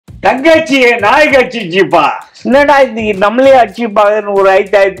தங்கச்சியே நாய் கட்சிச்சுப்பா. என்னடா இன்னைக்கு நம்மளே அடிச்சுப்பாங்கன்னு ஒரு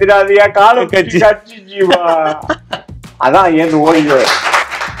ஐட்டு ஆயிடுறாதியா கால கட்சி அடிச்சுச்சுப்பா. அதான் என் ஓய்வு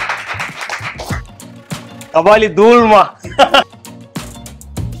கபாலி தூள்மா.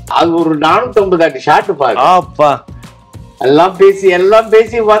 அது ஒரு 450 ஷாட்டு பாரு. ஆப்பா எல்லாம்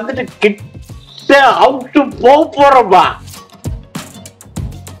பேசி வந்துட்டு கிட்ட அவுட்டு போறப்பா.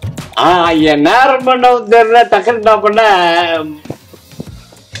 என் நேரம் பண்ண தெரியல டக்குன்னு பண்ண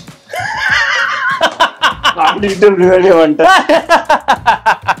வெளியே வந்துட்டேன்.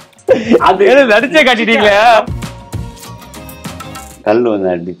 அது நடிச்சே காட்டிட்டீங்க. கல் வந்து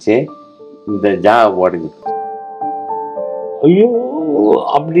அடிச்சு இந்த ஜாக போடுங்க. ஐயோ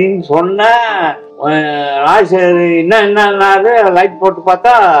அப்படின்னு சொன்ன ராஜசேகர் என்னன்னாரு. லைட் போட்டு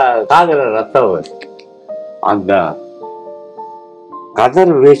பார்த்தா காதல ரத்தம். அந்த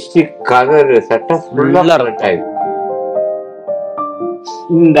கதர் வெஸ்டி கதர் சட்டை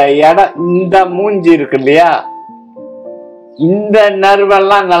இந்த இடம் இந்த மூஞ்சி இருக்கு இல்லையா, இந்த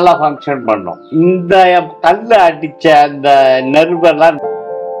நர்வெல்லாம் நல்லா ஃபங்க்ஷன் பண்ணும். இந்த கல்லு அடிச்ச அந்த நர்வெல்லாம்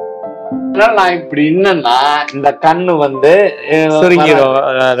நான் இப்படி என்னன்னா இந்த கண்ணு வந்து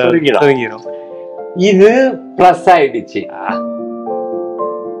சுருங்கிடும். இது பிளஸ் ஆயிடுச்சு.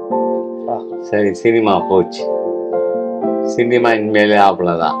 சரி சினிமா போச்சு. சினிமா இனிமேலே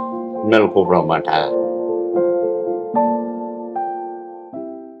அவ்வளவுதான், இனிமேல் கூப்பிட மாட்டாங்க.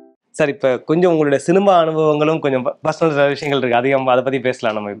 சார் இப்ப கொஞ்சம் உங்களுடைய சினிமா அனுபவங்களும் கொஞ்சம் பர்சனல் விஷயங்கள் இருக்கு, அதிகம் அதை பத்தி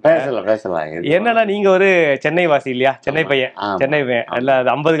பேசலாம். நம்ம பேசலாம். என்னன்னா நீங்க ஒரு சென்னை வாசி இல்லையா, சென்னை பையன். இல்ல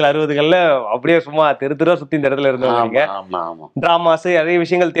 50கள் 60கள்ல அப்படியே சும்மா தெரு சுத்தி இந்த இடத்துல இருந்தவங்க. டிராமாஸ் நிறைய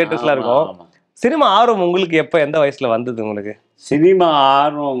விஷயங்கள் தியேட்டர்ஸ்ல இருக்கும். சினிமா ஆர்வம் உங்களுக்கு எப்ப எந்த வயசுல வந்தது உங்களுக்கு? சினிமா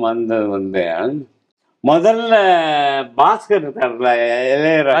ஆர்வம் வந்தது வந்து முதல்ல பாஸ்கர் இருக்காருல,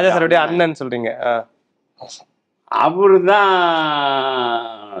 இளையராஜா சாருடைய அண்ணன் சொல்றீங்க. அவரு தான்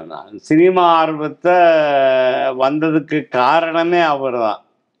சினிமா ஆர்வத்தை வந்ததுக்கு காரணமே அவர் தான்.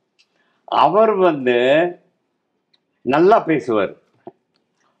 அவர் வந்து நல்லா பேசுவார்.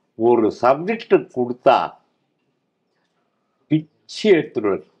 ஒரு சப்ஜெக்ட் கொடுத்தா பிச்சு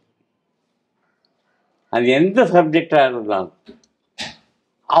எடுத்துருவார். அது எந்த சப்ஜெக்டா இருந்தாலும்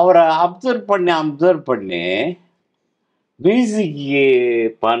அவரை அப்சர்வ் பண்ணி மியூசிக்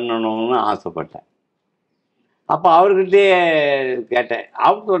பண்ணணும்னு ஆசைப்பட்டேன். அப்போ அவர்கிட்டே கேட்டேன்.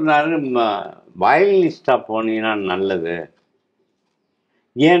 அவர் சொன்னாரு, வயலினிஸ்டா போனீங்கன்னா நல்லது.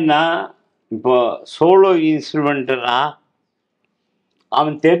 ஏன்னா இப்போ சோலோ இன்ஸ்ட்ருமெண்ட்னா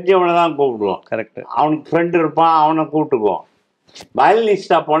அவன் தெரிஞ்சவனை தான் கூப்பிடுவான். கரெக்ட். அவனுக்கு ஃப்ரெண்டு இருப்பான், அவனை கூப்பிட்டுக்குவான்.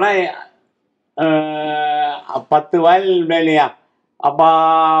 வயலினிஸ்டா போனால் 10 வயலின் வேலையா, அப்போ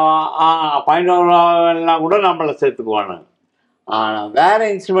 11 கூட நம்மளை சேர்த்துக்குவானு. ஆனால் வேற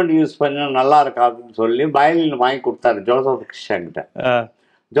இன்ஸ்ட்ருமெண்ட் யூஸ் பண்ண நல்லா இருக்காதுன்னு சொல்லி வயலின் வாங்கி கொடுத்தாரு ஜோசப் கிருஷ்ணா கிட்ட.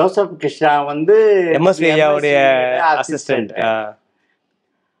 ஜோசப் கிருஷ்ணா வந்து எம்எஸ்வியோடைய அசிஸ்டன்ட்.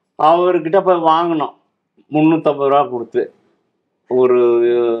 அவர்கிட்ட போய் வாங்கினோம் 350 ரூபா கொடுத்து. ஒரு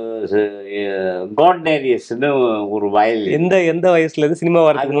கோட்னேரியஸ்னு ஒரு வயலின். எந்த வயசுல இருந்து சினிமா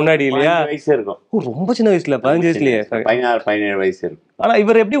வரதுக்கு முன்னாடி இல்லையா? வயசு இருக்கும். ரொம்ப சின்ன வயசுல 15 வயசுலயே 16-17 வயசு இருக்கும். ஆனா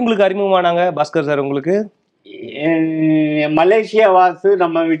இவர் எப்படி உங்களுக்கு அறிமுகமானாங்க பாஸ்கர் சார் உங்களுக்கு? மலேசியா வாசு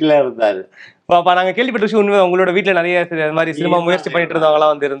நம்ம வீட்டுல இருந்தாரு. நாங்க கேள்விப்பட்ட விஷயம் உண்மை, உங்களோட வீட்டுல நிறைய மாதிரி சினிமா முயற்சி பண்ணிட்டு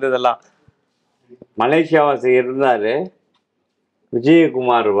இருந்தவங்களாம் வந்து இருந்ததெல்லாம். மலேசியா வாசு இருந்தாரு,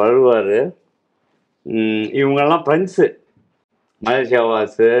 விஜயகுமார் வருவாரு, இவங்கெல்லாம் friends. Malaysia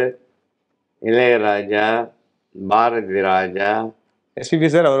Vasu, Ilaiyaraaja, Bharathi Raja, SPB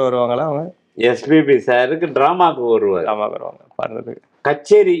sir அவர் வருவாங்களா? அவங்க எஸ்பிபி சாருக்கு டிராமாவுக்கு வருவார். வருவாங்க பாடுறதுக்கு.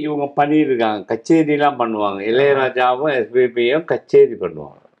 கச்சேரி இவங்க பண்ணியிருக்காங்க, கச்சேரிலாம் பண்ணுவாங்க. இளையராஜாவும் எஸ்பிபியும் கச்சேரி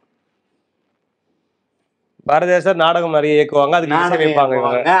பண்ணுவாங்க. பாரதியா சார் நாடகம் நிறைய இயக்குவாங்க, அதுக்கு வைப்பாங்க.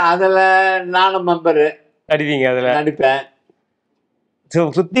 அதில் நானும் மெம்பரு நடிப்பீங்க, அதில் நடிப்பேன்.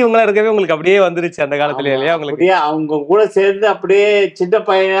 சுத்தி இவங்களா இருக்கவே உங்களுக்கு அப்படியே வந்துருச்சு அந்த காலத்துல இல்லையா? உங்களுக்கு அவங்க கூட சேர்ந்து அப்படியே சின்ன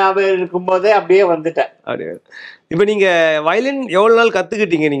பையனாவே இருக்கும் போதே அப்படியே வந்துட்டேன். அப்படியே. இப்ப நீங்க வயலின் எவ்வளவு நாள்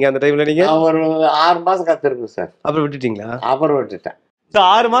கத்துக்கிட்டீங்க நீங்க அந்த டைம்ல? நீங்க ஒரு 6 மாசம் கத்துருக்கேன் சார். அப்புறம் விட்டுட்டீங்களா? அப்புறம் விட்டுட்டேன்.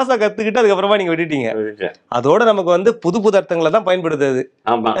 6 மாசம் கத்துக்கிட்டு அதுக்கப்புறமா நீங்க விட்டுட்டீங்க. அதோட நமக்கு வந்து புது அர்த்தங்களை தான் பயன்படுது அது.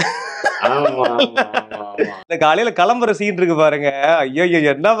 ஆமா. இந்த காலையில கிளம்புற சீன் இருக்கு பாருங்க, ஐயோ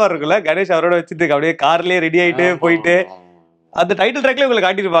என்னவா இருக்குல்ல. கணேஷ் அவரோட வச்சுட்டு அப்படியே கார்லயே ரெடி ஆயிட்டு போயிட்டு அந்த டைட்டில் ட்ராக்ல உங்களை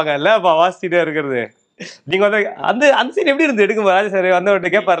காட்டியிருப்பாங்க இல்ல, வாசிச்சுட்டே இருக்கிறது. நீங்க வந்து அந்த அந்த சீன் எப்படி இருந்து எடுக்கும்? ராஜா சார்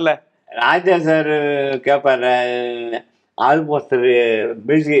வந்து கேட்பார்ல, ராஜா சார் கேட்பாரு. ஆல்மோஸ்ட்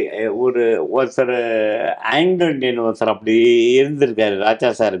ஒருத்தர் ஆங்கிலோண்டியன் ஒருத்தர் அப்படி இருந்திருக்காரு ராஜா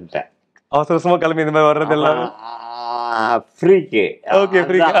சார் கிட்ட. அவசரமா கிளம்பி இந்த மாதிரி வர்றது எல்லாம் ஃப்ரீக்கு ஓகே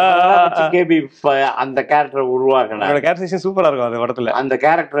கேபி அந்த கேரக்டரை உருவாக்குனார். கேரக்டரைசேஷன் சூப்பரா இருக்கும் அந்த படத்துல. அந்த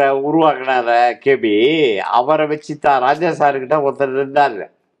கேரக்டரை உருவாக்குனார கேபி அவரை வச்சுதான் ராஜா சாருக்கிட்ட ஒருத்தர் இருந்தாரு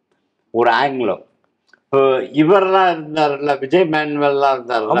ஒரு ஆங்கிலோ. இப்போ இவரெல்லாம் இருந்தாருல்ல, விஜய் மேனுவல்லாம்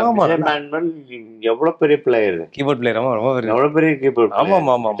இருந்தாருல்ல. விஜய் மேனுவல் எவ்வளவு பெரிய பிளேயர், கீபோர்ட் பிளேயர், எவ்வளவு பெரிய கீபோர்ட்,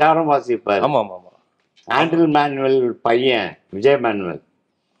 கிட்டாரும் வாசிப்பாரு. ஆண்டில் மேனுவல் பையன் விஜய் மேனுவல்.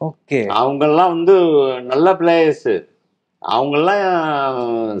 ஓகே, அவங்கெல்லாம் வந்து நல்ல பிளேயர்ஸ். அவங்கெல்லாம்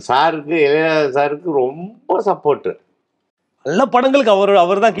சாருக்கு, இளையராஜா சாருக்கு ரொம்ப சப்போர்ட். நல்ல படங்களுக்கு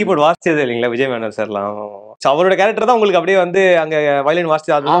அவர் தான் கீபோர்ட் வாசிச்சது இல்லைங்களா விஜய் மேனன் சார்லாம். அவரோட கேரக்டர் தான் உங்களுக்கு அப்படியே வந்து அங்க வயலின்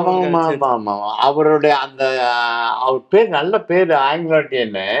வாசிச்சு. அவருடைய அந்த அவர் பேர் நல்ல பேர்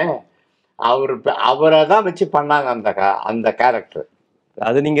ஆங்கிலோட்டியன்னு, அவரை தான் வச்சு பண்ணாங்க அந்த கேரக்டர்.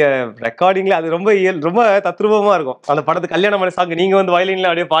 அது நீங்க ரெக்கார்டிங்ல அது ரொம்ப தத்ரூபமா இருக்கும். அந்த படத்து கல்யாண மணி சாங் நீங்க வந்து வயலின்ல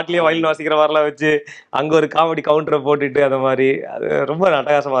அப்படியே பாட்டிலேயே வயலின் வாசிக்கிற மாதிரிலாம் வச்சு அங்க ஒரு காமெடி கவுண்டரை போட்டுட்டு அந்த மாதிரி அது ரொம்ப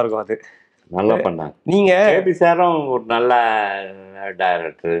அட்டகாசமா இருக்கும். அது நல்லா பண்ணாங்க. நீங்க கேபி சாரும் ஒரு நல்ல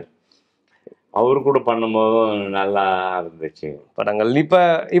டைரக்டர், அவரு கூட பண்ணும்போதும் நல்லா இருந்துச்சு படங்கள்.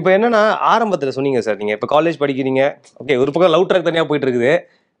 இப்ப என்னன்னா ஆரம்பத்துல சொன்னீங்க சார், நீங்க இப்ப காலேஜ் படிக்கிறீங்க, ஓகே, ஒரு பக்கம் லவ் ட்ராக் தனியா போயிட்டு இருக்குது,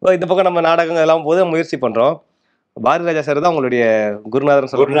 இந்த பக்கம் நம்ம நாடகங்கள் எல்லாம் போது முயற்சி பண்றோம். பாரதி ராஜா சார் தான் உங்களுடைய குருநாதர்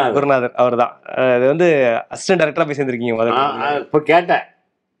சொல்லுவாங்க. குருநாதர் அவர் தான். அது வந்து அசிஸ்டன்ட் டைரக்டரா போய் சேர்ந்திருக்கீங்க முதல்ல. இப்ப கேட்டேன்,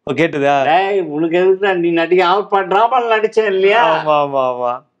 கேட்டுதா உனக்கு எதுக்கு நீ நடிக்க அவர் டிராமால நடிச்சேன் இல்லையா? ஆமா ஆமா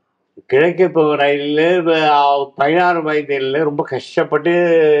ஆமா. கிழக்கு ரயில் 16 வயதில் ரொம்ப கஷ்டப்பட்டு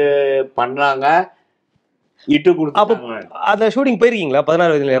பண்ணாங்க, இட்டு கொடுத்தாங்க. அந்த ஷூட்டிங் போயிருக்கீங்களா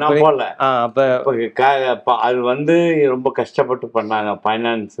 16 வயதுல? போல. அப்ப அது வந்து ரொம்ப கஷ்டப்பட்டு பண்ணாங்க.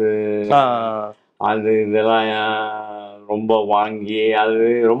 ஃபைனான்ஸ் அது இதெல்லாம் ரொம்ப வாங்கி அது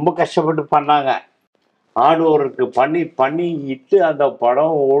ரொம்ப கஷ்டப்பட்டு பண்ணாங்க. ஹார்ட் ஒர்க்கு பண்ணி இட்டு அந்த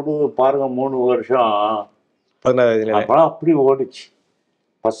படம் ஓடுது பாருங்க. 3 வருஷம் படம் அப்படி ஓடுச்சு.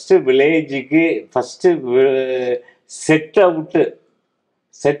 ஃபர்ஸ்ட் வில்லேஜுக்கு ஃபர்ஸ்ட் செட்டை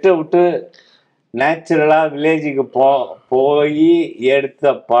விட்டு நேச்சுரலா வில்லேஜுக்கு போய்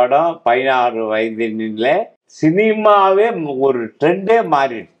எடுத்த படம் 16 வயதுல சினிமாவே ஒரு ட்ரெண்டே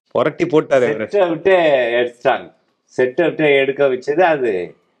மாறிடுச்சு. புரட்டி போட்டாரு. செட்டை விட்டு எடுத்துட்டாங்க. செட்டை விட்டு எடுக்க வச்சது அது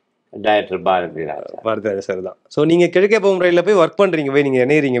டைரக்டர் பாரதி ராஜா சார் தான். ஸோ நீங்க கிழக்கே போகும் ரயில்ல போய் ஒர்க் பண்றீங்க, போய் நீங்க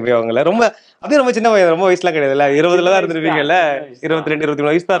இணையறீங்க போய் அவங்கள. அப்படியே ரொம்ப சின்ன வயது, ரொம்ப வயசுலாம் கிடையாதுல்ல, 20 தான் இருந்திருப்பீங்கல்ல, 22 23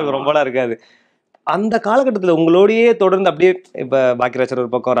 வயசு தான் இருக்கும், ரொம்பலாம் இருக்காது. அந்த காலகட்டத்துல உங்களோடயே தொடர்ந்து அப்படியே இப்ப பாக்கியராஜர்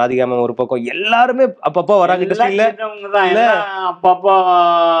ஒரு பக்கம், ராதிகா மேம் ஒரு பக்கம், எல்லாருமே அப்பப்போ வராங்க. அப்பப்போ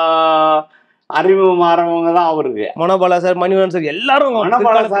அறிவு மாறவங்க தான் அவருக்கு. மனோபாலா சார், மணிவண்ணன் சார், எல்லாரும்.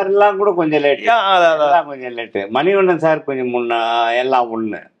 மனோபாலா சார் எல்லாம் கூட கொஞ்சம் லேட்டு. மணிவண்ணன் சார் கொஞ்சம் முன்ன எல்லாம்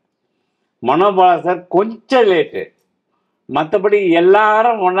ஒண்ணு. மனோபாலா சார் கொஞ்சம் லேட்டு. மற்றபடி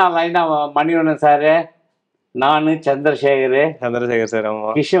எல்லாரும் ஒன்னா லைனா. மணிவண்ணன் சாரு, நானு, சந்திரசேகர் சார்,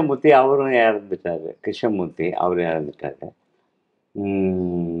 கிருஷ்ணமூர்த்தி அவரும் இறந்துட்டாரு.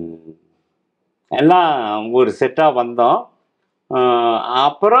 எல்லாம் ஒரு செட்டா வந்தோம்.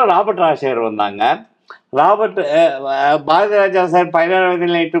 அப்புறம் ராபர்ட் ராஜசேகர் வந்தாங்க. பாரதி ராஜா சார் 16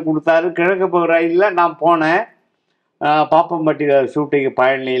 வயதுல இட்டு கொடுத்தாரு. கிழக்கு போகிற ரயிலில் நான் போனேன். பாப்பம்பட்டி ஷூட்டிங்கு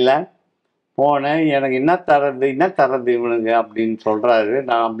பழனியில் போனேன். எனக்கு என்ன தரது இவனுங்க அப்படின்னு சொல்கிறாரு.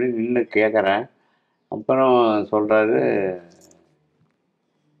 நான் அப்படின்னு நின்று கேட்குறேன். அப்புறம் சொல்கிறாரு,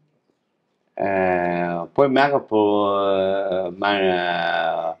 போய் மேக்கப்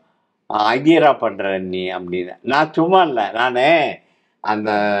ஐயரா பண்ற நீ அப்படின்னு. நான் சும்மா இல்லை, நான்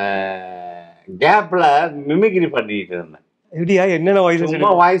அந்த கேப்ல மிமிக்ரி பண்ணிட்டு இருந்தேன். எப்படியா, என்னென்ன வாய்ஸ்? சும்மா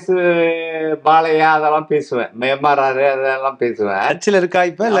வாய்ஸ் பாலையா அதெல்லாம் பேசுவேன், மேமாறாரு அதெல்லாம் பேசுவேன். டச்சில் இருக்கா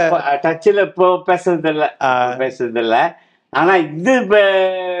இப்ப? இல்ல டச்சில் இப்போ பேசுறது இல்லை. ஆனா இது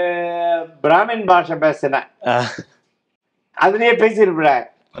பிராமின் பாஷை பேசுனேன், அதுலயே பேசிருப்பேன்.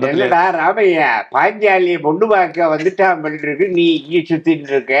 இல்லடா ராமையா, பாஞ்சாலிய பொண்ணு பார்க்க வந்துட்டான் இருக்கு, நீ இங்கே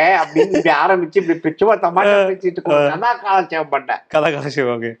சுத்திட்டு இருக்க அப்படின்னு இப்படி ஆரம்பிச்சு இப்படி சும்மா தமாஷா பேசிட்டு கதா காலட்சேபம் பண்ணேன்.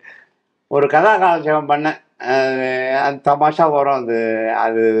 ஒரு கதா காலட்சேபம் பண்ணேன். அது தமாஷா வரும்.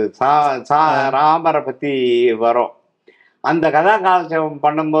 அது ராமரை பத்தி வரும். அந்த கதா காலட்சேபம்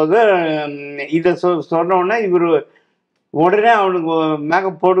பண்ணும்போது இதை சொன்னோன்னே இவரு உடனே அவனுக்கு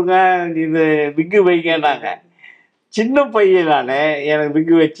மேக்கப் போடுங்க, இது விக்கு வைங்கன்னாங்க. சின்ன பையன் நானே, எனக்கு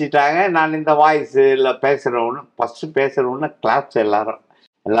விக்கு வச்சுட்டாங்க. நான் இந்த வாய்ஸில் பேசுகிறவொன்னு ஃபஸ்ட்டு பேசுகிறவொன்னு கிளாப்ஸ் எல்லாரும்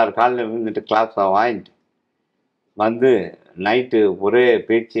காலையில் விழுந்துட்டு கிளாப்ஸை வாங்கிட்டு வந்து நைட்டு ஒரே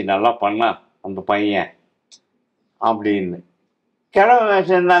பேச்சு நல்லா பண்ணான் அந்த பையன் அப்படின்னு. கிழமை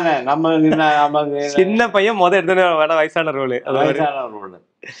வேஷம் தானே நமக்கு சின்ன பையன் எடுத்து வயசான ரோல்.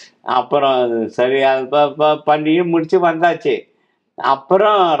 அப்புறம் சரி அது பண்ணியும் முடிச்சு வந்தாச்சு.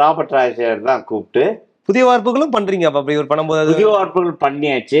 அப்புறம் ராபர்ட் ராஜசேகர் தான் கூப்பிட்டு புதிய வார்ப்புகளும் பண்றீங்க அப்ப அப்படி ஒரு பண்ணும்போது? புதிய வார்ப்புகள்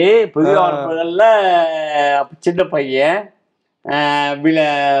பண்ணியாச்சு. புதிய வார்ப்புகள்ல சின்ன பையன்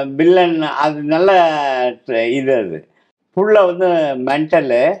வில்லன், அது நல்ல இது. அது புள்ள வந்து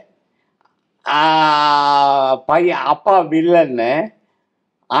மென்டலு, பையன் அப்பா வில்லன்னு.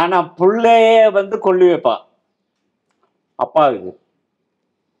 ஆனா புள்ளையே வந்து கொல்லி வைப்பான் அப்பாவுக்கு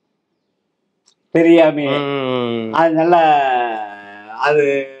தெரியாமையே. அது நல்ல, அது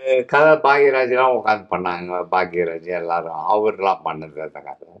கதை பாக்யராஜ்லாம் உட்காந்து பண்ணாங்க. பாக்யராஜ் எல்லாரும் அவர்லாம் பண்ணது அந்த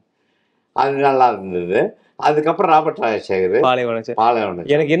கதை. அது நல்லா இருந்தது. அதுக்கப்புறம் ராபர்ட் ராஜசேகர்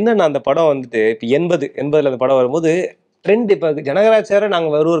பாலைவனம். எனக்கு என்னன்னா அந்த படம் வந்துட்டு இப்ப 80 அந்த படம் வரும்போது ட்ரெண்ட். இப்ப ஜனகராஜ் சார்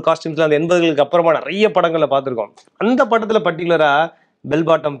நாங்க ஒரு காஸ்டியூம்ஸ்ல அந்த 80களுக்கு அப்புறமா நிறைய படங்களை பார்த்திருக்கோம். அந்த படத்துல பர்டிகுலரா பெல்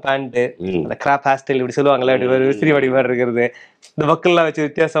பாட்டம் பேண்ட், அந்த கிராப் ஹேர் ஸ்டைல் இப்படி சொல்லுவாங்கல்ல, இப்படி விசிறி வடி மாதிரி இருக்கிறது, இந்த வக்கல்லாம் வச்சு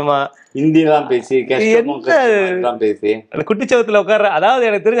வித்தியாசமா ஹிந்திலாம் பேசி பேசி அந்த குட்டிச்சவத்துல உட்கார்ற, அதாவது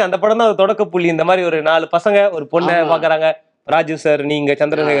எனக்கு தெரிஞ்சு அந்த படம் தான் தொடக்க புள்ளி. இந்த மாதிரி ஒரு 4 பசங்க ஒரு பொண்ணை பாக்குறாங்க. ராஜு சார், நீங்க,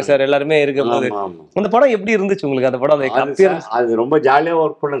 சந்திரசேகர் சார் எல்லாருமே இருக்கும் போது அந்த படம் எப்படி இருந்துச்சு உங்களுக்கு? அந்த படம் அது ரொம்ப ஜாலியா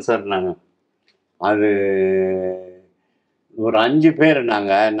ஒர்க் பண்ணேன் சார். நாங்க அது ஒரு 5 பேர்.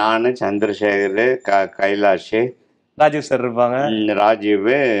 நாங்க, நானு, சந்திரசேகர், கைலாஷ், ராஜீவ் சார் இருப்பாங்க, ராஜீவ்,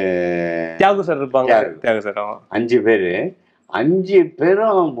 தியாகு சார் இருப்பாங்க. தியாகு சார் 5 பேரு. 5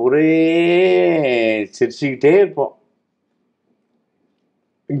 பேரும் ஒரே சிரிச்சுக்கிட்டே இருப்போம்.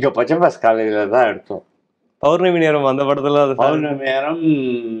 இங்க பச்சைபாஸ் காலேஜ்ல தான் எடுத்தோம். பௌர்ணமி நேரம் அந்த படத்துல. பௌர்ணமி நேரம்,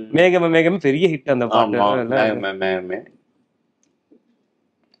 மேகமே பெரிய ஹிட் அந்த பாட்டு. மேகமே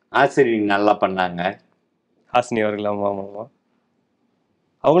ஆசிரியர் நல்லா பண்ணாங்க, ஹாசினி அவர்கள். ஆமா,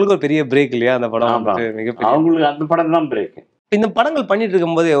 அவங்களுக்கு ஒரு பெரிய பிரேக் இல்லையா அந்த படம்? அவங்களுக்கு அந்த படம் தான் பிரேக். இந்த படங்கள் பண்ணிட்டு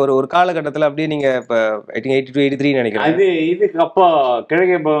இருக்கும் போது ஒரு காலகட்டத்துல அப்படியே நீங்க இப்ப 82, 83 நினைக்கிறேன். அது இதுக்கு அப்போ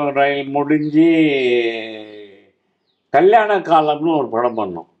கிழக்கே ரயில் முடிஞ்சு கல்யாண காலம்னு ஒரு படம்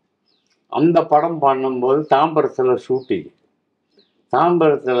பண்ணோம். அந்த படம் பண்ணும்போது தாம்பரத்தில்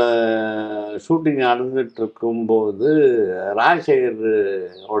ஷூட்டிங் நடந்துட்டு இருக்கும்போது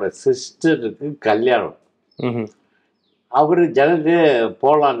ராஜசேகரோட சிஸ்டருக்கு கல்யாணம். அவரு ஜனக்கு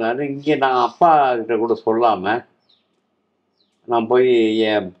போகலான்னாரு. இங்கே நான் அப்பா கிட்ட கூட சொல்லாமல் நான் போய்,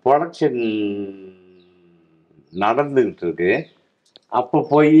 என் ப்ரொடக்ஷன் நடந்துக்கிட்டு இருக்கு, அப்போ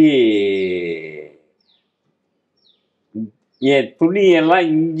போய் என் துணியெல்லாம்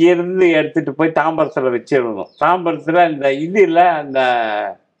இங்கேருந்து எடுத்துகிட்டு போய் தாம்பரத்தில் வச்சிருந்தோம். தாம்பரத்தில் இந்த இது இல்லை, அந்த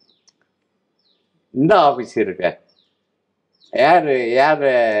இந்த ஆஃபீஸ் இருக்க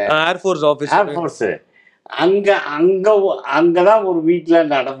ஏர்ஃபோர்ஸ் அங்கே தான் ஒரு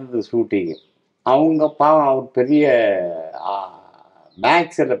வீட்டில் நடந்தது ஷூட்டிங்கு. அவங்க பாவம், அவர் பெரிய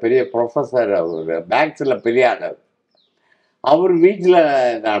மேக்ஸில் பெரிய ப்ரொஃபஸர், அவர் மேக்ஸில் பெரிய ஆள். அவர் வீட்டில்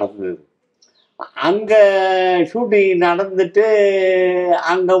நடந்தது. அங்கே ஷூட்டிங் நடந்துட்டு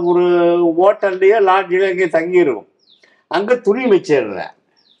அங்கே ஒரு ஹோட்டல்லையோ லாட்ஜிலையோ இங்கே தங்கியிருக்கும். அங்கே துணி வச்சிடுறேன்.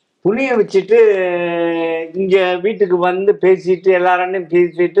 துணியை வச்சுட்டு இங்கே வீட்டுக்கு வந்து பேசிட்டு எல்லாரையும்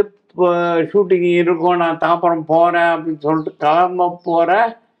பேசிட்டு, இப்போ ஷூட்டிங் இருக்கும், நான் தாம்பரம் போகிறேன் அப்படின்னு சொல்லிட்டு கிளம்ப போகிறேன்.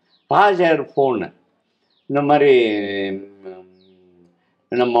 ராஜர் ஃபோனு, இந்த மாதிரி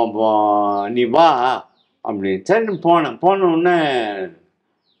நம்ம நீ வா அப்படின்னு. சரி போனோடனே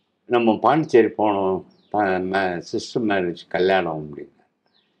நம்ம பாண்டிச்சேரி போனோம், சிஸ்டர் மேரேஜ் கல்யாணம் அப்படின்னு.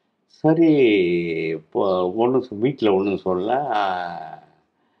 சரி, இப்போ ஒன்றும் வீட்டில் ஒன்றும் சொல்ல.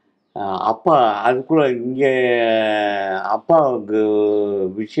 அப்பா அதுக்குள்ள இங்கே அப்பாவுக்கு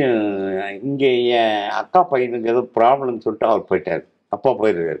விஷயம், இங்கே என் அக்கா பையனுக்கு ஏதோ ப்ராப்ளம்னு சொல்லிட்டு அவர் போயிட்டார். அப்பா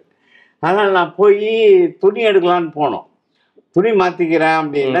போயிருக்காரு. ஆனால் நான் போய் துணி எடுக்கலான்னு போனோம். துணி மாற்றிக்கிறேன்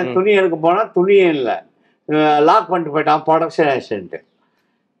அப்படின்னா துணி எடுக்க போனால் துணியே இல்லை, லாக் பண்ணிட்டு போயிட்டான் ப்ரொடக்ஷன் அசிஸ்டண்ட்டு.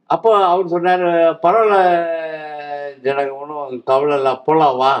 அப்போ அவர் சொன்னார், பரவாயில்ல ஜனங்க, ஒன்றும் கவலை இல்லை,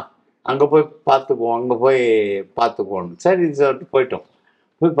 போகலாம் வா, அங்கே போய் பார்த்துக்குவோம். சரி சொல்லிட்டு போயிட்டோம்.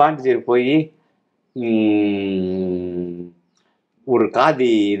 போய் பாண்டிச்சேரி போய் ஒரு காதி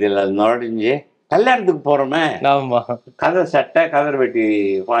இதில் நுழைஞ்சு கல்யாணத்துக்கு போகிறோமே, கதர் சட்டை கதர் வெட்டி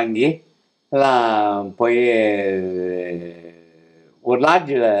வாங்கி எல்லாம் போய் ஒரு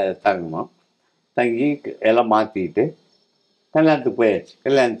லாட்ஜில் தங்கணும். தங்கி எல்லாம் மாற்றிக்கிட்டு கல்யாணத்துக்கு போயாச்சு.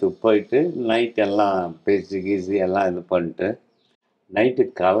 கல்யாணத்துக்கு போயிட்டு நைட்டெல்லாம் பேசி கீசி எல்லாம் இது பண்ணிட்டு நைட்டு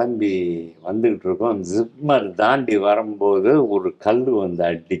கிளம்பி வந்துக்கிட்டு இருக்கோம். ஜிப்மர் தாண்டி வரும்போது ஒரு கல் வந்து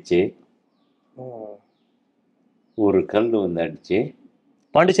அடிச்சு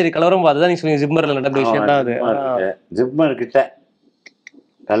பாண்டிச்சேரி கலவரம். அதுதான் நீங்க சொல்லுங்க, ஜிப்மர்ல நடந்த விஷயம் தான் அது. ஜிப்மர் கிட்ட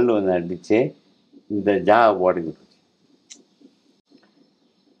கல் வந்து அடிச்சு இந்த உடஞ்சி போச்சு.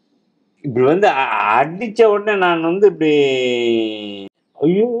 இப்படி வந்து அடிச்ச உடனே நான் வந்து இப்படி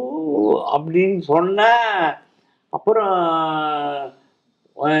ஐயோ அப்படின்னு சொன்னேன். அப்புறம்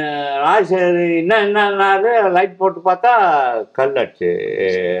ராஜசேகர் என்னன்னாரு, லைட் போட்டு பார்த்தா கல்லாச்சு,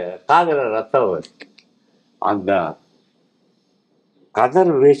 காதல ரத்தம் வருது. அந்த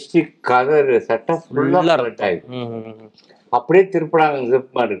கதர் வெஸ்டி கதர் சட்டை ஃபுல்லா ஆயிடுச்சு. அப்படியே திருப்பினாங்க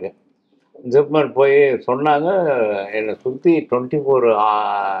ஜிப்மருக்கு. ஜிப்மர் போய் சொன்னாங்க, என்னை சுற்றி 24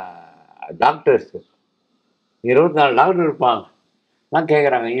 டாக்டர்ஸ், 24 டாக்டர் இருப்பாங்க. நான்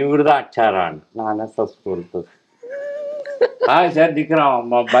கேட்குறாங்க, இவர் தான் அச்சாரான்னு. நான் என்ன கொடுத்து சார்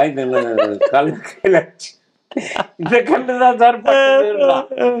நிற்கிறான் பயந்து கல் கையில் இந்த கல்லு தான் சார்.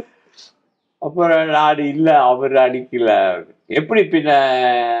 அப்புறம் அடி இல்லை, அவர் அடிக்கல. எப்படி பின்ன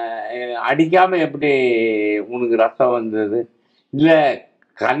அடிக்காம எப்படி உனக்கு ரத்தம் வந்தது? இல்லை,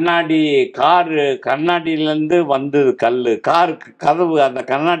 கண்ணாடியிலேருந்து வந்தது கல், காருக்கு கதவு, அந்த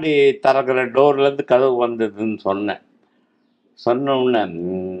கண்ணாடி திறக்கிற டோர்லேருந்து கதவு வந்ததுன்னு சொன்னேன். சொன்ன உடனே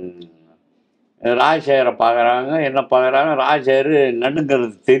ராஜசேகரை பார்க்குறாங்க, என்ன பார்க்குறாங்க, ராஜசேகர்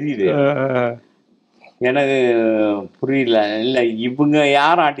நடுங்கிறது தெரியுது. எனக்கு புரியல. இல்லை, இவங்க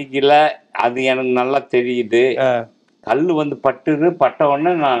யாரும் அடிக்கல, அது எனக்கு நல்லா தெரியுது. கல் வந்து பட்ட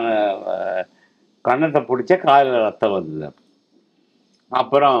உடனே நான் கண்ணத்தை பிடிச்ச காலில் ரத்தம் வந்தது.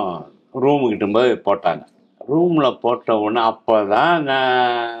 அப்புறம் ரூமுக்கிட்ட போய் போட்டாங்க. ரூமில் போட்ட உடனே அப்போ தான்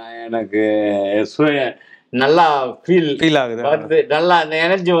எனக்கு நல்லா ஃபீல் ஆகுது, வருது, நல்லா அந்த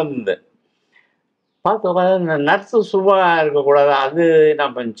எனர்ஜி வந்தது. பார்த்து நர்ஸு சும்மா இருக்கக்கூடாது. அது என்ன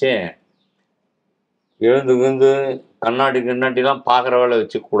பண்ணிச்சேன், எழுந்து கண்ணாடிலாம் பார்க்குற வேலை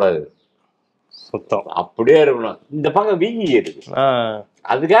வச்சுக்கூடாது, சுத்தம் அப்படியே இருக்கணும். இந்த பக்கம் வீங்கி இருக்கு,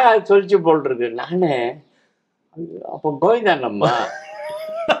 அதுக்காக அது சொல்லிச்சு போல் இருக்கு. நானே அப்போ கோவிந்தாண்டம்மா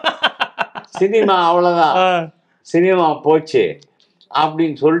சினிமா அவ்வளோதான், சினிமா போச்சு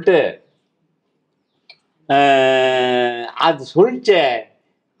அப்படின்னு சொல்லிட்டு அது சொல்லிச்சே.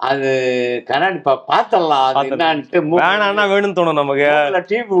 அது கண்ணாடி பார்த்தலாம், அது என்னான்ட்டு வேணும்னு தோணும் நமக்கு.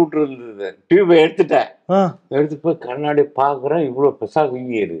 டியூப் விட்டு இருந்தது, டியூபை எடுத்து போய் கண்ணாடி பார்க்குறேன், இவ்வளோ பெருசாக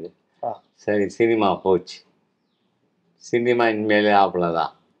வீங்கி இருக்கு. சரி, சினிமா போச்சு, சினிமா இனிமேல்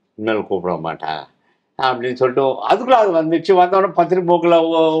அவ்வளோதான், இனிமேல் கூப்பிட மாட்டாங்க அப்படின்னு சொல்லிட்டு அதுக்குள்ள அது வந்துச்சு. வந்தோடனே பத்திரி மூக்கில்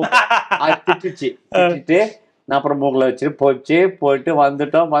திட்டுட்டு நான் அப்புறம் மூக்கில் வச்சுட்டு போயிட்டு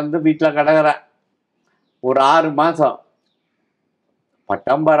வந்துட்டோம். வந்து வீட்டில் கிடக்குறேன் ஒரு 6 மாதம்.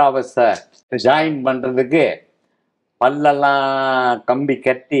 பட்டம்பர் அவஸ்தை. ஜாயின் பண்ணுறதுக்கு பல்லெல்லாம் கம்பி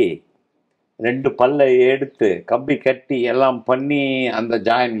கட்டி, 2 பல்லை எடுத்து கம்பி கட்டி எல்லாம் பண்ணி அந்த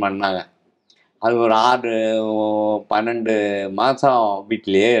ஜாயின் பண்ணாங்க. அது ஒரு 6-12 மாதம்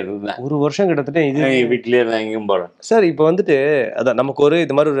வீட்டிலேயே இருந்தேன். 1 வருஷம் கிட்டத்தட்ட இது வீட்டிலேயே இருந்தேன், எங்கேயும் போகிறேன். சார், இப்போ வந்துட்டு அதான் நமக்கு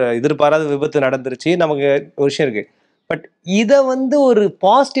இது மாதிரி ஒரு எதிர்பாராத விபத்து நடந்துருச்சு, நமக்கு ஒரு விஷயம் இருக்கு. பட் இதை ஒரு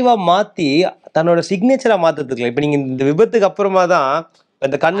பாசிட்டிவா மாத்தி தன்னோட சிக்னேச்சரா மாத்துறதுக்கு, இப்ப நீங்க இந்த விபத்துக்கு அப்புறமா தான்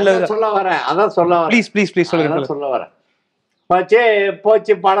இந்த கண்ணுல சொல்ல வரேன். ப்ளீஸ் சொல்ல வரேன்.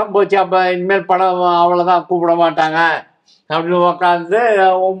 போச்சு படம் போச்சு. அப்ப இனிமேல் படம் அவ்வளவுதான், கூப்பிட மாட்டாங்க அப்படின்னு உட்காந்து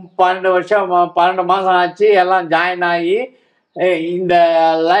 12 மாசம் ஆச்சு. எல்லாம் ஜாயின் ஆகி இந்த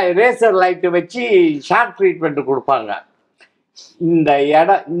ரேசர் லைட்டு வச்சு ஷார்ட் ட்ரீட்மெண்ட் கொடுப்பாங்க. இந்த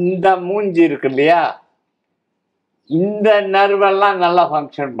இடம், இந்த மூஞ்சி இருக்கு இல்லையா, இந்த நர்வெல்லாம் நல்லா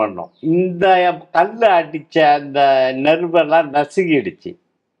ஃபங்க்ஷன் பண்ணும். இந்த கல் அடித்த அந்த நர்வெல்லாம் நசுங்கிடுச்சு.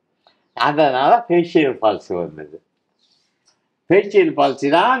 அதனால் ஃபேஷியல் பால்சி வந்தது. ஃபேஷியல் பால்சி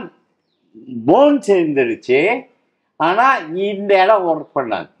தான் போன் சேர்ந்துடுச்சு, ஆனால் இந்த இடம் ஒர்க்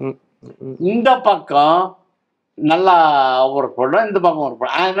பண்ணாது. இந்த பக்கம் நல்லா ஒர்க் பண்ணும், இந்த பக்கம் ஒர்க்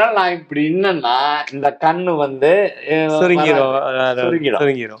பண்ணும். அதனால நான் இப்படி என்னன்னா இந்த கண்ணு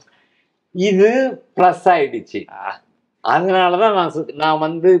சுருங்கிடும். இது ப்ளஸ் ஆயிடுச்சு. அதனாலதான்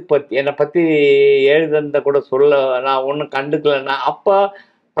நான் இப்போ என்னை பத்தி எழுதுனத கூட சொல்ல நான் ஒன்றும் கண்டுக்கலன்னா, அப்போ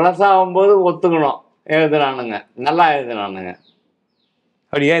ப்ளஸ் ஆகும்போது ஒத்துக்கணும். எழுதுனானுங்க, நல்லா எழுதுனானுங்க.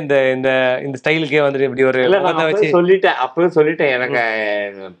 அப்படியா இந்த இந்த இந்த ஸ்டைலுக்கே வந்துட்டு இப்படி ஒரு அப்பவே சொல்லிட்டேன் எனக்கு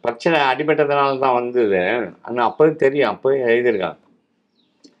பிரச்சனை அடிபட்டதுனால தான் வந்தது. ஆனால் அப்பவே தெரியும், அப்பவே எழுதியிருக்காங்க.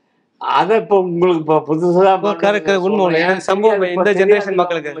 அதை இப்போ உங்களுக்கு இப்போ புதுசா சம்பவம் இந்த ஜெனரேஷன்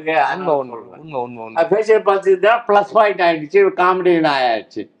மக்களுக்கு ஃபேஷியல் பால்சி தான் ப்ளஸ் பாயிண்ட் ஆயிடுச்சு, காமெடி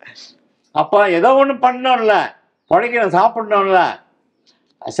ஆயிடுச்சு. அப்போ ஏதோ ஒன்று பண்ணோம்ல, பிழைக்கணும், சாப்பிடணும்ல,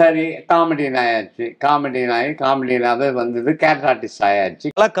 சரி காமெடியன் ஆயாச்சு. காமெடியனாவே வந்தது, கேரக்டர் ஆர்டிஸ்ட் ஆயாச்சு.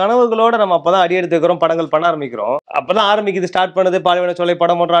 கனவுகளோட நம்ம அப்பதான் அடி எடுத்து வைக்கிறோம், படங்கள் பண்ண ஆரம்பிக்கிறோம். அப்பதான் ஆரம்பிக்குது, ஸ்டார்ட் பண்ணுது பாலைவன சோலை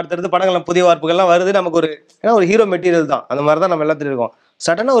படம் ஒன்று, அடுத்தடுத்து படங்கள், புதிய வார்ப்புகள்லாம் வருது. நமக்கு ஒரு ஹீரோ மெட்டீரியல் தான், அந்த மாதிரிதான் நம்ம எல்லாத்துலையும் இருக்கோம்.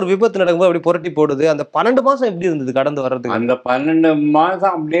 சடனா ஒரு விபத்து நடக்கும்போது அப்படி புரட்டி போடுது. அந்த 12 மாசம் எப்படி இருந்தது கடந்து வர்றதுக்கு? அந்த 12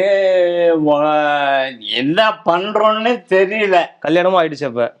 மாசம் அப்படியே என்ன பண்றோன்னு தெரியல. கல்யாணமும் ஆயிடுச்சு,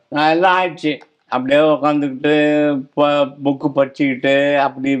 அப்ப எல்லாம் ஆயிடுச்சு. அப்படியே உட்காந்துக்கிட்டு புக்கு படிச்சுக்கிட்டு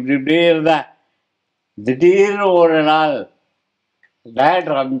அப்படி இப்படியே இருந்தேன். திடீர்னு ஒரு நாள்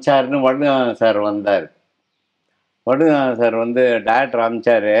டைரக்டர் அமிச்சாருன்னு வடுகான் சார் வந்தார். வடுகான் சார் வந்து டைரக்டர்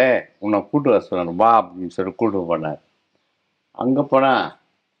அமிச்சாரு, உன்னை கூட்டு வர சொன்னார், வா அப்படின்னு சொல்லி கூட்டு போனார். அங்கே போனா,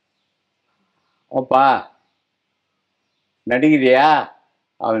 ஓப்பா நடிக்கிறியா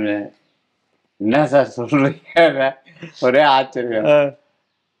அவனு, என்ன சார் சொல்றீங்க, ஒரே ஆச்சரியம்.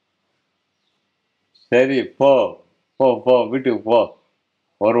 சரி போ போ போ வீட்டுக்கு போ,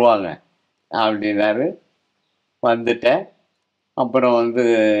 வருவாங்க அப்படின்னாரு. வந்துட்டேன். அப்புறம் வந்து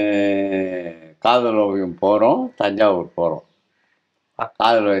காதல் ஓவியம் போகிறோம், தஞ்சாவூர் போகிறோம்.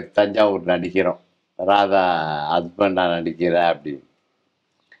 காதல் ஓவியம் தஞ்சாவூர் நடிக்கிறோம், ராதா ஹஸ்பண்டாக நடிக்கிறேன் அப்படின்னு.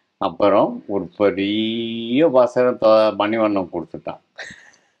 அப்புறம் ஒரு பெரிய வசனம் மணிவண்ணன் கொடுத்துட்டான்.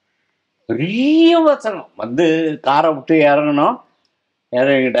 பெரிய வசனம் வந்து காரை விட்டு இறங்கணும்,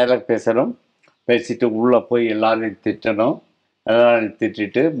 இறங்கி டைலாக் பேசணும், பேசிட்டு உள்ளே போய் எல்லாரையும் திட்டணும், எல்லாரையும்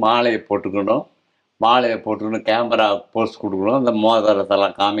திட்டிட்டு மாலையை போட்டுக்கணும், மாலையை போட்டுக்கணும், கேமரா போஸ்ட் கொடுக்கணும், அந்த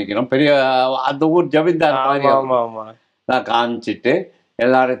மோதிரத்தெல்லாம் காமிக்கணும். பெரிய அந்த ஊர் ஜமீன்தார் தான் காமிச்சிட்டு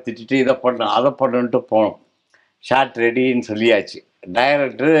எல்லாரையும் திட்டிட்டு இதை பண்ணணும் அதை பண்ணணுன்ட்டு போனோம். ஷார்ட் ரெடின்னு சொல்லியாச்சு.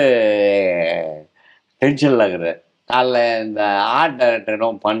 டைரக்டரு டென்ஷனில் இருக்கிறார். காலைல இந்த ஆர்ட் டைரக்டர் என்ன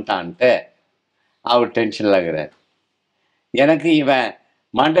பண்ணிட்டான்ட்டு அவர் டென்ஷனில் இருக்கிறார். எனக்கு இவன்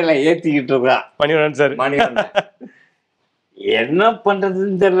மண்டையில் ஏற்றிக்கிட்டு இருக்கான் மணிவண்ணன் சார். மணிவண்ணன் என்ன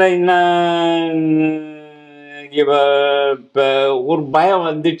பண்ணுறதுன்னு தெரியல. என்ன இவ இப்போ ஒரு பயம்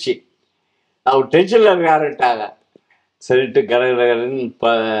வந்துடுச்சு, அவர் டென்ஷனில் இருக்காருட்டாங்க. சரிட்டு கடகடன்னு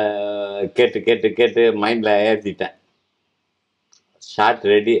இப்போ கேட்டு கேட்டு கேட்டு மைண்டில் ஏற்றிட்டேன். ஷார்ட்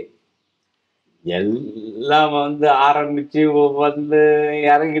ரெடி எல்லாம் வந்து ஆரம்பித்து வந்து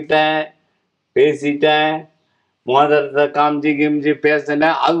இறங்கிட்டேன், பேசிட்டேன், மோதிரத்தை காமிச்சு கிமிச்சு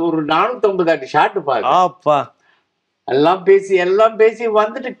பேசினேன். அது ஒரு 450 அடி ஷார்ட்டு பாப்பா. எல்லாம் பேசி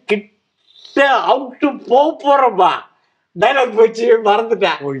வந்துட்டு கிட்ட அவுட்டு போறப்பா டைலாக் போச்சு,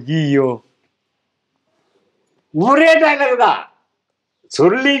 மறந்துட்டேன். ஐயோ, ஒரே டைலாக் தான்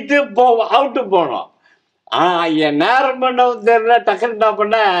சொல்லிட்டு அவுட்டு போனோம். என் நேரம் பண்ண தெரியல, டக்குன்னு என்ன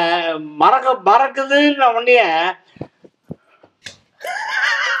பண்ண மறக்குதுன்னு உடனே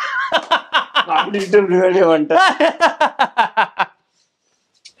அப்படின்ட்டு வெளியே வந்துட்டேன்.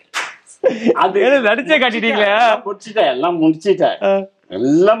 அது நடிச்சே காட்டிட்டீங்களே. எல்லாம்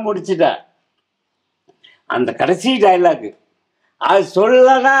முடிச்சிட்டேன். அந்த கடைசி டைலாக் அது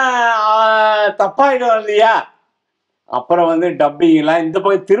சொல்லனா தப்பாயிடும் இல்லையா. அப்புறம் வந்து டப்பிங்லாம் இந்த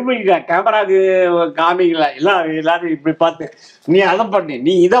பக்கம் திரும்பிக்கிட்டேன், கேமராவுக்கு காமிக்கல. எல்லாரும் இப்படி பார்த்து நீ அதை பண்ணி,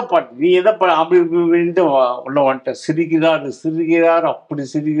 நீ இதை பண்ணி, நீ இதை பண்ண அப்படி இப்படின்ட்டு உள்ள வந்துட்டேன். சிரிக்கிறாரு அப்படி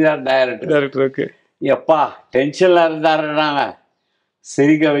சிரிக்கிறார் டைரக்டர். எப்பா டென்ஷனில் இருந்தாரு, நாங்கள்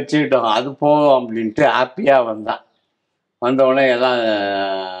சிரிக்க வச்சுக்கிட்டோம், அது போதும் அப்படின்ட்டு ஹாப்பியாக வந்தவுடனே எல்லாம்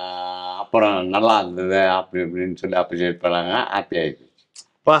அப்புறம் நல்லா இருந்தது அப்படி இப்படின்னு சொல்லி அப்ரிஷியேட் பண்ணாங்க. ஹாப்பி ஆகிடுச்சு.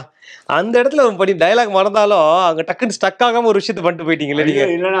 அந்த இடத்துல பண்ணி டைலாக் மறந்தாலும் அங்கே டக்குன்னு ஸ்டக் ஆகாம ஒரு விஷயத்தை பண்ணிட்டு போயிட்டீங்களே நீங்க.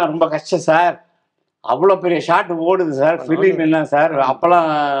 இல்லைன்னா ரொம்ப கஷ்டம் சார், அவ்வளோ பெரிய ஷாட் ஓடுது சார், ஃபிலிம் என்ன சார்.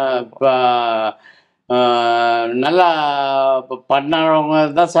 அப்போல்லாம் நல்லா பண்ணவங்க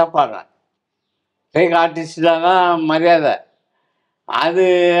தான் சேர்ப்பாங்க, ஃபேக் ஆர்டிஸ்ட் தான் மரியாதை. அது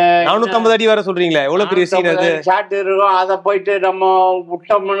 450 அடி வர சொல்றீங்களா, எவ்வளவு பெரிய சீன் அது. ஷாட் இருக்கும், அதை போயிட்டு நம்ம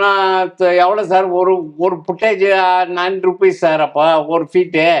விட்டோம்னா எவ்வளோ சார், ஒரு ஃபுட்டேஜ் 9 rupees சார். அப்போ ஒரு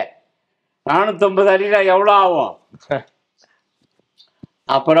ஃபீட்டு 450 அடியில் எவ்வளோ ஆகும்.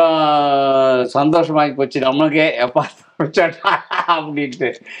 அப்புறம் சந்தோஷமாகி போச்சு நம்மளுக்கே, எப்பா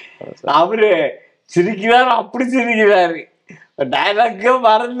அப்படின்ட்டு. அவரு சிரிக்கிறாரு, அப்படி சிரிக்கிறாரு. டைலாக்கே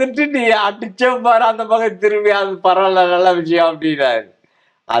மறந்துட்டு நீ அடிச்ச பாரு அந்த பக்கம் திரும்பி, அது பரவாயில்ல நல்ல விஷயம் அப்படின்னாரு.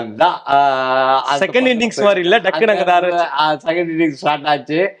 அதுதான் செகண்ட் இன்னிங்ஸ் மாதிரி இல்ல, டக்குனு செகண்ட் இன்னிங்ஸ் ஸ்டார்ட்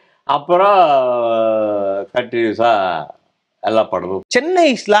ஆச்சு. அப்புறம் கண்டினியூஸா எல்லா படமும். சென்னை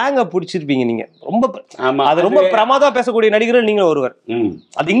ஸ்லாங்க பிடிச்சிருப்பீங்க நீங்க ரொம்ப. ஆமா, அது ரொம்ப பிரமாதமா பேசக்கூடிய நடிகர்கள் நீங்க ஒருவர்.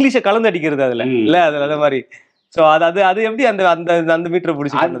 அது இங்கிலீஷை கலந்து அடிக்கிறது அதுல இல்ல, அதுல அதே மாதிரி. ஸோ அது எப்படி அந்த அந்த அந்த மீட்டரை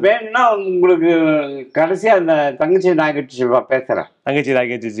பிடிச்சி. அது வேணும்னா உங்களுக்கு கடைசியா அந்த தங்கச்சி நாயகி சிவா பேசுறேன், தங்கச்சி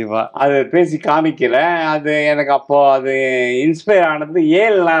நாயகி சிவா அது பேசி காமிக்கிறேன். அது எனக்கு அப்போ அது இன்ஸ்பயர் ஆனது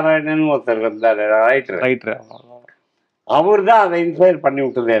ஏல் நாராயணன் ஒருத்தர் இருந்தார், ரைட்டர். அவர் தான் அதை இன்ஸ்பயர் பண்ணி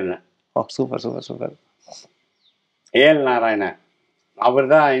விட்டது என்ன. Super super super. ஏல் நாராயணன்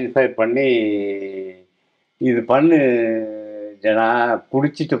அவர் தான் இன்ஸ்பயர் பண்ணி இது பண்ணு ஜனா,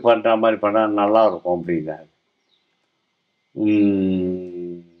 குடிச்சிட்டு பண்ற மாதிரி பண்ணா நல்லா இருக்கும் அப்படின்னாரு.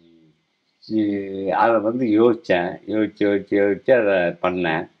 அதை வந்து யோசிச்சு அதை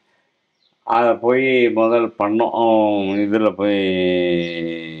பண்ணேன். அதை போய் முதல் பண்ணோம், இதில் போய்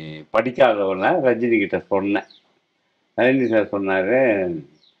படிக்காதவன ரஜினி கிட்ட சொன்னேன். ரஜினி சார் சொன்னார்,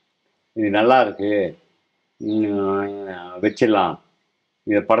 இது நல்லா இருக்கு, வச்சிடலாம்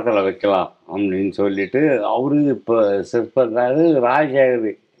இதை படத்தில் வைக்கலாம் அப்படின்னு சொல்லிட்டு அவரு இப்போ சிற்பத்தாரு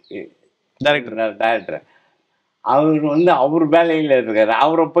ராஜசேகர் டைரக்டர். அவர் வந்து அவர் வேலையில் இருக்காரு.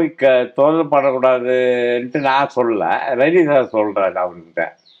 அவரை போய் தொழில்படக்கூடாதுன்ட்டு நான் சொல்லல, ரஜினி சார் சொல்கிறாரு அவர்கிட்ட,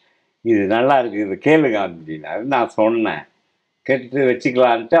 இது நல்லா இருக்குது, இது கேளுங்க அப்படின்னாரு. நான் சொன்னேன், கேட்டு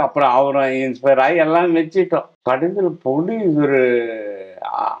வச்சுக்கலான்ட்டு. அப்புறம் அவரும் இன்ஸ்பயர் ஆகி எல்லாம் வச்சுட்டோம். கடைசியில் ப்ரொடியூசர்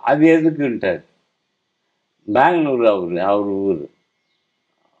அது எதுக்குன்ட்டார். பெங்களூர் அவர் ஊர்.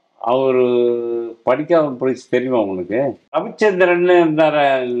 அவர் படிக்காம போயிடுச்சு தெரியுமா உங்களுக்கு? ரவிச்சந்திரன் இருந்தார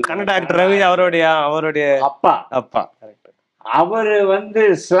கன்னட ஆக்டர் ரவி, அவருடைய அப்பா. அவர் வந்து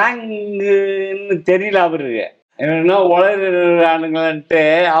ஸ்லாங்னு தெரியல அவருக்கு, என்ன உளறானுங்கன்ட்டு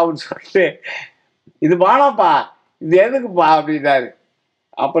அவர் சொல்லிட்டு, இது வாழப்பா, இது எதுக்குப்பா அப்படின்னாரு.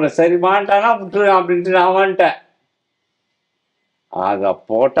 அப்புறம் சரி மாட்டானா விட்டுரு அப்படின்ட்டு நான் வந்துட்டேன். அதை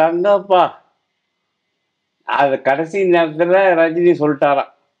போட்டாங்கப்பா. அது கடைசி நேரத்தில் ரஜினி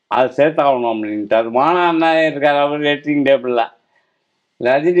சொல்லிட்டாராம், அதை சேர்த்தாகணும் அப்படின்ட்டு. அது மானா அண்ணா இருக்கார் அவர் எடிட்டிங் டேபிளில்.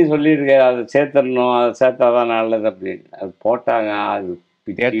 ரஜினி சொல்லியிருக்காரு அதை சேர்த்துடணும், அதை சேர்த்தாதான் நல்லது அப்படின்னு. அது போட்டாங்க. அது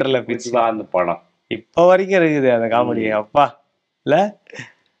தியேட்டரில் பிடிச்சலாம் அந்த படம் இப்போ வரைக்கும் இருக்குது அந்த காமெடி. அப்பா இல்லை,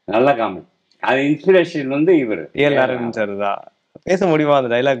 நல்ல காமெடி. அது இன்ஸ்பிரேஷன் வந்து இவர் ஏஎல் சார் தான். பேச முடியுமா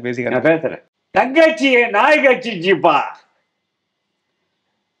அந்த டைலாக்? பேசிக்க நான் பேசுகிறேன். தங்கச்சியை நாய் கட்சிச்சுப்பா,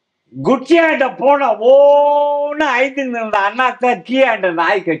 குச்சியாண்ட போன ஓன்னு ஐத்துன்னு இருந்த அண்ணாத்தான் கீயாண்ட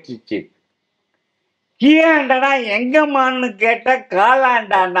நாய் கட்சிச்சு. கீயாண்டனா எங்கம்மான்னு கேட்ட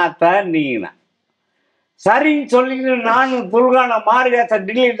காலாண்ட அண்ணாத்தான் நீங்கண்ணா. சரின்னு சொல்லிட்டு நானும் துல்கான மார்காச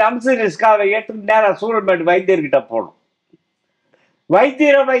டில்லி நம்சு ரிஸ்காவை ஏற்றுக்கு நேரம் சூழல்மேட்டு வைத்தியர்கிட்ட போனோம்.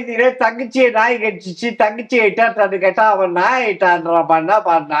 வைத்தியரை தங்கச்சியை நாய் கட்சிச்சு, தங்கச்சியை இட்டான்னு கேட்டா அவன் நாய் இட்டான்றா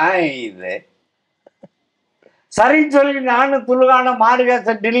பண்ணா இது. சரின்னு சொல்லி நானும் துல்கான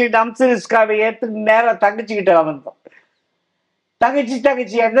மார்காச டில்லி நம்சு ரிஸ்காவை ஏற்றுக்கு நேரம் தங்கச்சிக்கிட்ட வந்தோம்.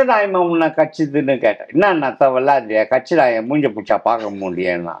 தங்கச்சி எந்த நாயமா உன்னை கட்சிதுன்னு கேட்டேன். என்ன தவல்ல இல்லையா, கட்சி நாயை மூஞ்ச பிடிச்சா பார்க்க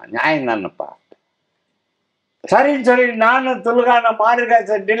முடியும்னா நியாயம் தானப்பா. சரின்னு சொல்லி நானும் துல்கான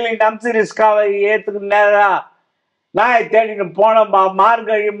மார்காச டில்லி நம்சு ரிஸ்காவை ஏற்றுக்கு நேரம் நாயை தேடின்னு போனோம்மா.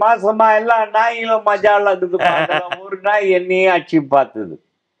 மார்கழி மாசமா எல்லாம் நாய்களும் மஜாவில் இருக்குது. ஒரு நாய் என்னையே அடிச்சு பார்த்தது.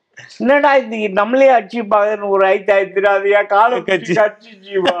 என்னடா இது நம்மளே அடிச்சு பார்க்கன்னு ஒரு ஐத்தாயிரத்திராதியா காலம் கட்சி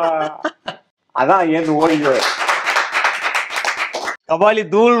அடிச்சுவா. அதான் ஏன் ஓய்வு கபாலி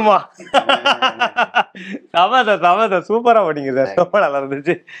தூள்மா. சமத சூப்பரா பண்ணீங்க சார், ரொம்ப நல்லா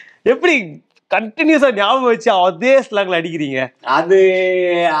இருந்துச்சு. எப்படி கண்டினியூஸா ஞாபகம் வச்சு அதே ஸ்லாங்ல அடிக்கிறீங்க? அது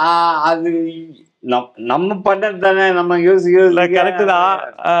அது நம்ம பண்ணது தானே, நம்ம கரெக்ட் தான்.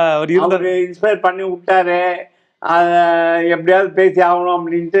 இன்ஸ்பயர் பண்ணி விட்டாரு, எப்படியாவது பேசி ஆகணும்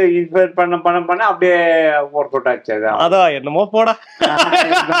அப்படின்ட்டு இன்ஸ்பயர் பண்ண அப்படியே ஒர்க் அவுட் ஆச்சு. அதான் என்னமோ போடா.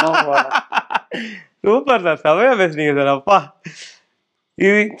 சூப்பர் சார், செமையா பேசுறீங்க சார். அப்பா,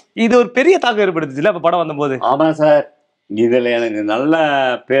 இது ஒரு பெரிய தாக்கம் ஏற்படுத்துச்சுல அப்ப படம் வந்தபோது? ஆமா சார், இதுல எனக்கு நல்ல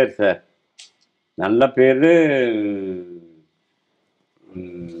பேர் சார், நல்ல பேரு.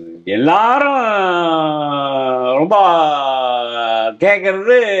 எல்லாரும் ரொம்ப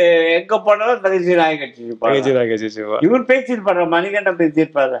கேட்கறது எங்க போனாலும் தங்கச்சி நாய் கட்சி. இவர் பேசியிருப்பாரு, மணிகண்டன்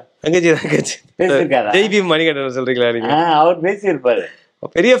பேசியிருப்பாரு. ஜெய்பீம் மணிகண்டன் சொல்றீங்களா நீங்க? அவர் பேசியிருப்பாரு.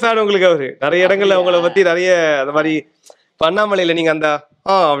 பெரிய ஃபேன் உங்களுக்கு அவரு. நிறைய இடங்கள்ல அவங்கள பத்தி நிறைய அந்த மாதிரி பண்ணாமலையில நீங்க அந்த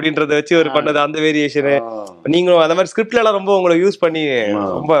அப்படின்றத வச்சு ஒரு பண்ணது அந்த வேரியேஷனு, நீங்களும் அந்த மாதிரி ஸ்கிரிப்ட்ல எல்லாம் ரொம்ப உங்களை யூஸ் பண்ணி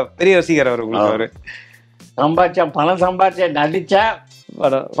ரொம்ப பெரிய ரசிகர் அவர் உங்களுக்கு. அவரு சம்பாதிச்சேன், பணம் சம்பாதிச்சேன், நடிச்சேன்,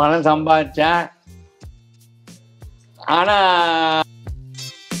 பணம் சம்பாதிச்சேன். ஆனா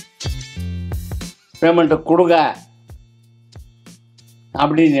பேமெண்ட் கொடுங்க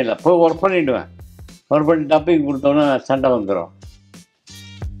அப்படின்னு இல்லை, போய் ஒர்க் பண்ணிடுவேன். ஒர்க் பண்ணி டப்பிங் கொடுத்தோன்னா சண்டை வந்துடும்.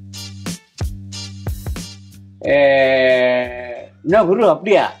 என்ன குரு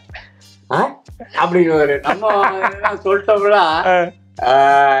அப்படியா அப்படின்னு ஒரு நம்ம சொல்லிட்டோம்னா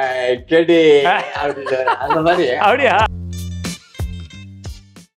கேடி அப்படின்னு அந்த மாதிரி. அப்படியா?